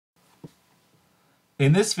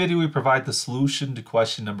In this video, we provide the solution to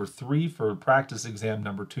question number 3 for practice exam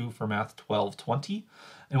number 2 for Math 1220,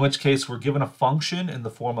 in which case we're given a function in the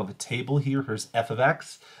form of a table here. Here's f of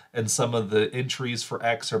x, and some of the entries for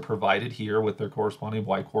x are provided here with their corresponding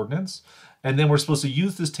y coordinates. And then we're supposed to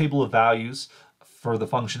use this table of values for the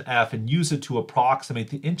function f and use it to approximate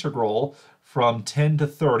the integral from 10 to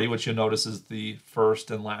 30, which you'll notice is the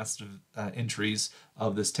first and last entries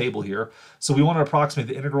of this table here. So we want to approximate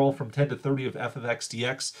the integral from 10 to 30 of f of x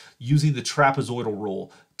dx using the trapezoidal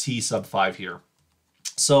rule, t sub 5 here.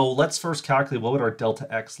 So let's first calculate what would our delta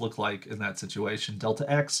x look like in that situation. Delta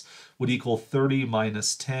x would equal 30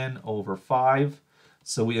 minus 10 over 5.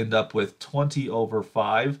 So we end up with 20 over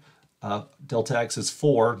 5. Delta x is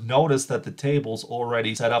 4. Notice that the table's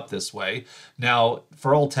already set up this way. Now,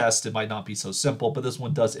 for all tests, it might not be so simple, but this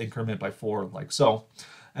one does increment by 4 like so.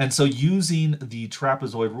 And so using the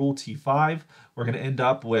trapezoid rule T5, we're going to end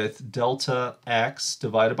up with delta x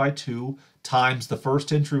divided by 2 times the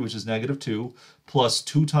first entry, which is negative 2, plus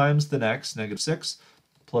 2 times the next, negative 6,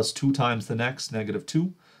 plus 2 times the next, negative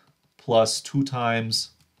 2, plus 2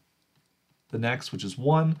 times the next, which is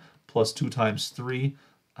 1, plus 2 times 3,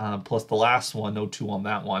 plus the last one, no 2 on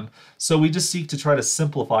that one. So we just seek to try to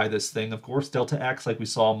simplify this thing. Of course, delta x, like we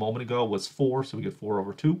saw a moment ago, was 4, so we get 4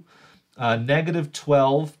 over 2. Negative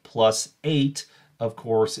 12 plus 8, of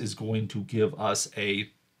course, is going to give us a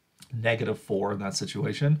negative 4 in that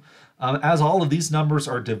situation. As all of these numbers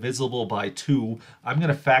are divisible by 2, I'm going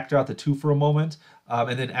to factor out the 2 for a moment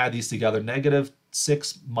and then add these together. Negative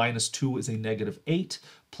 6 minus 2 is a negative 8,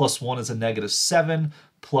 plus 1 is a negative 7,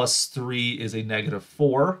 plus 3 is a negative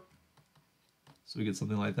 4. So we get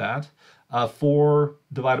something like that. 4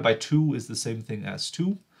 divided by 2 is the same thing as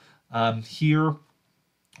 2. Here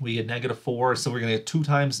we get negative 4, so we're going to get 2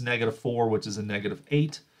 times negative 4, which is a negative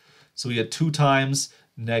 8. So we get 2 times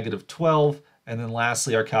negative 12, and then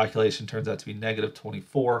lastly our calculation turns out to be negative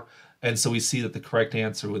 24, and so we see that the correct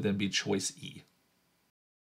answer would then be choice E.